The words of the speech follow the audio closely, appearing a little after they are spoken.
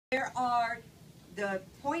There are, the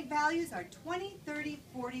point values are 20, 30,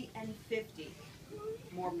 40, and 50.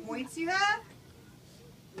 More points you have?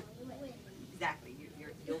 Exactly.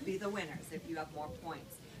 You'll be the winners if you have more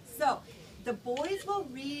points. So, the boys will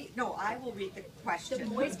read, no, I will read the question. The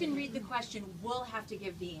boys can read the question. We'll have to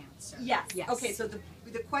give the answer. Yes. Okay, so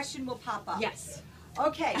the question will pop up. Yes.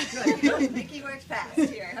 Okay, good. Vicky works fast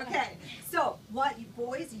here. Okay, so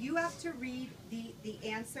boys, you have to read the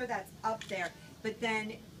answer that's up there, but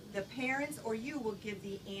then the parents or you will give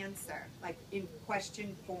the answer, like in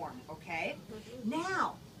question form, okay?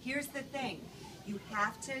 Now, here's the thing. You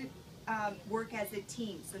have to work as a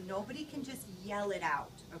team, so nobody can just yell it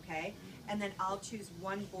out, okay? And then I'll choose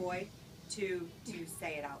one boy to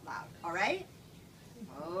say it out loud, all right?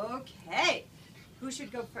 Okay. Who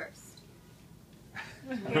should go first?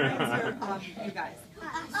 Parents or you guys?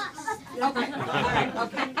 Okay, all right,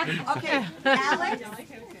 okay. Alex,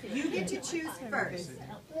 you get to choose first.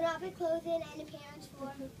 Would not be clothing and the parents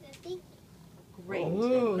for 50? Great.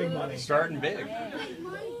 Ooh, big money. Starting big.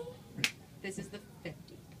 This is the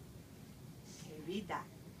 50. Okay, read that.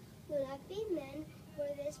 Would not be men for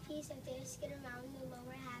this piece of their skin around the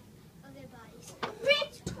lower half of their bodies.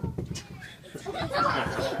 Rich!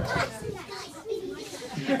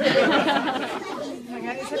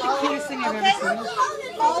 It's the cutest thing I've ever seen.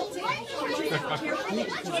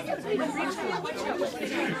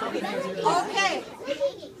 Okay.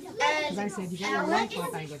 As I said, you got your one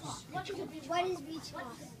top I get What is beach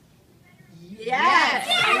cloth? Yes.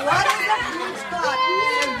 What is a beach cloth? So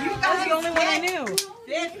you That was the only one I knew.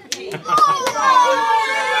 50.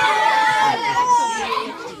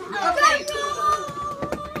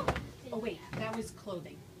 Oh wait, that was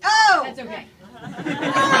clothing. Oh. That's okay.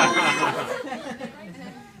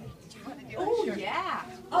 Oh yeah.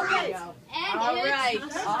 Okay. All right.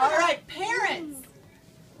 All right, parents.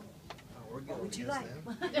 What would you like?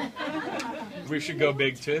 We should go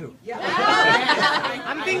big too.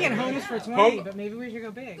 I'm thinking homes for 20, Home- but maybe we should go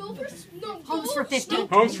big. Homes for 50.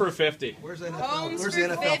 Homes for 50. Where's the NFL? Homes Where's for the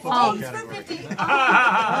NFL 50. football Homes for category? 50. All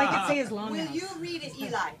I can say is long Will house. you read it,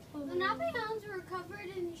 Eli? The nappy homes were covered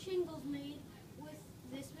in shingles made with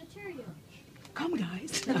this material. Come,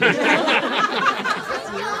 guys.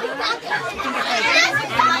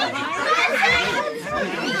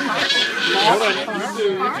 Hold on. You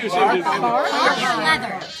two should do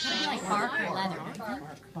Leather. Like bark or leather.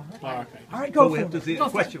 Okay. All right, go We for have to it. see the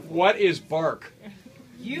question. What is bark?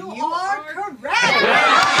 You are correct.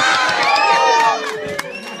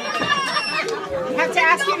 You have to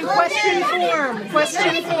ask it in question form.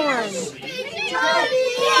 Question form.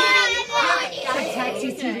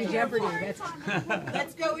 Taxi TV Jeopardy. That's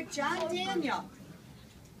Let's go with John Daniel.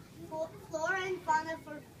 Flora and fauna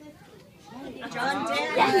for 50. John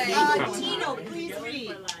Daniel. Tino, please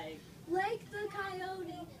read. Like the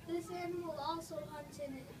coyote, this animal also hunts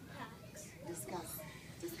in packs. Discuss.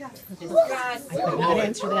 I could not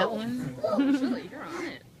answer that one. Actually, you're on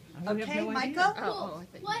it. I would have Okay, no idea. Michael. Oh, I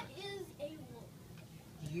think. What is a wolf?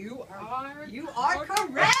 You are correct. All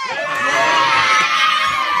right.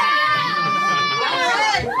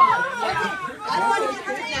 I want to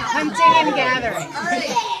hear it now. Hunting and gathering. All right.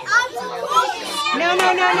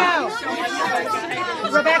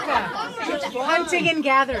 No. Rebecca. Hunting and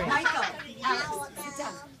gathering. Michael, Alex, sit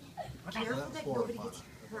down. Careful that nobody gets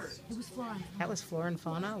hurt. That was flora and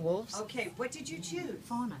fauna, wolves. Okay, what did you choose?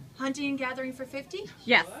 Fauna. Hunting and gathering for 50?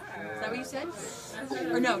 Yes. Is that what you said?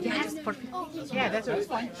 Or no? Did I just... Yeah, that's what it's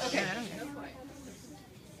fine. Okay.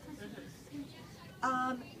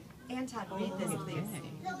 Anton, read this, please.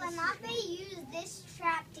 The Lenape used this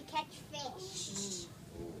trap to catch fish.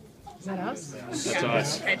 Is that us? That's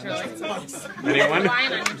us. Okay, Charlie. Anyone?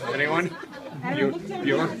 Anyone?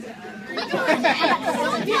 Bueller?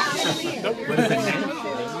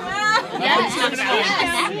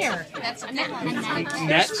 Down here. That's a net.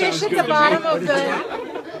 Net Fish sounds at good the to bottom me. of the...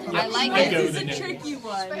 I like it. This is a tricky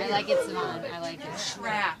one. I like it, Simone. I like it.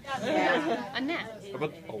 Trap. A net. How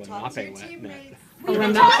about a Lenape net? A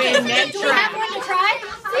Lenape net Do we have trap. one to try?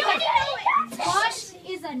 Wash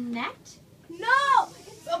is a net? No!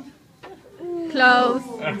 Close. A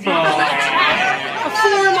form of...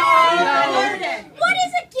 What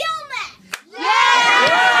is a gill net?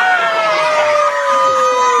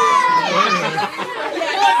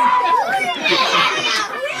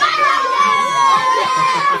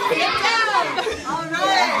 All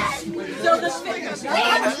right. So the Can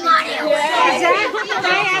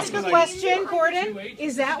I ask a question, Gordon?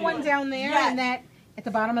 Is that one down there Yes. and that at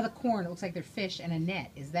the bottom of the corn? It looks like they're fish and a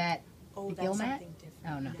net. Is that Oh, the that's gill mat? something different.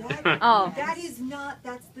 Oh, no. Oh. That is not,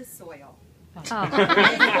 that's the soil.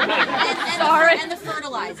 Sorry. And the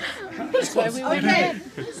fertilizer. Okay.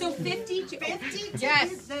 So 52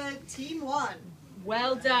 Yes. is the team won.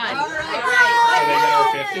 Well done. All So they get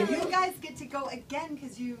our right. 50? You guys get to go again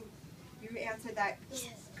because you answered that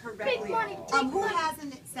Yes. correctly. Big money, Who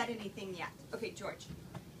hasn't said anything yet? Okay, George.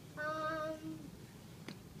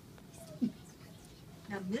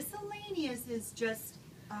 Now miscellaneous is just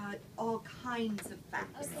all kinds of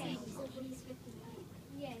facts. Okay, so please 50.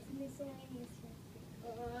 Yes, miscellaneous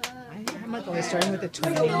 50. I'm not always starting with the So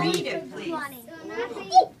 20. read it, please. So nothing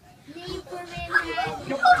name for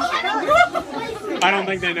Manhattan. I don't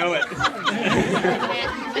think they know it. I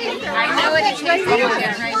know it. It's right here.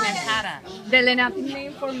 Right, Manhattan. The nothing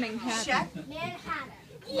name for Manhattan. Check. Manhattan.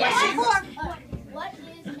 Yes. What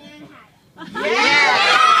is Manhattan?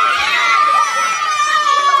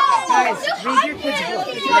 Guys, read your kids' book.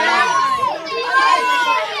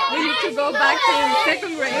 We need to go back to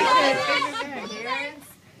second grade.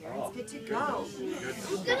 Parents get to go.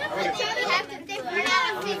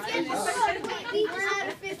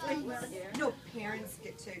 No, parents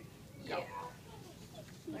get to go.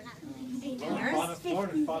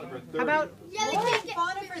 How about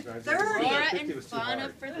Fauna for 30. and Fauna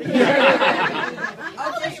for the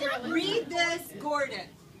Okay, read this, Gordon.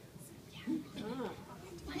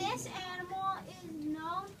 This animal is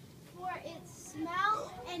known for its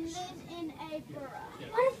smell and lives in a burrow.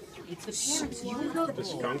 It's the parents. You know The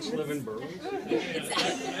skunks live in burrows?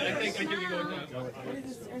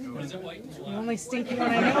 the only stinky one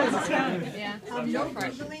I know is a skunk? Yeah. No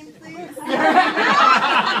Googling, please.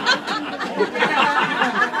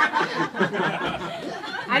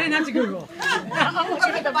 I didn't have to Google.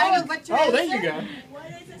 Okay, final, what's your Oh, there answer? you go.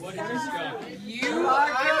 You are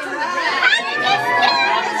correct.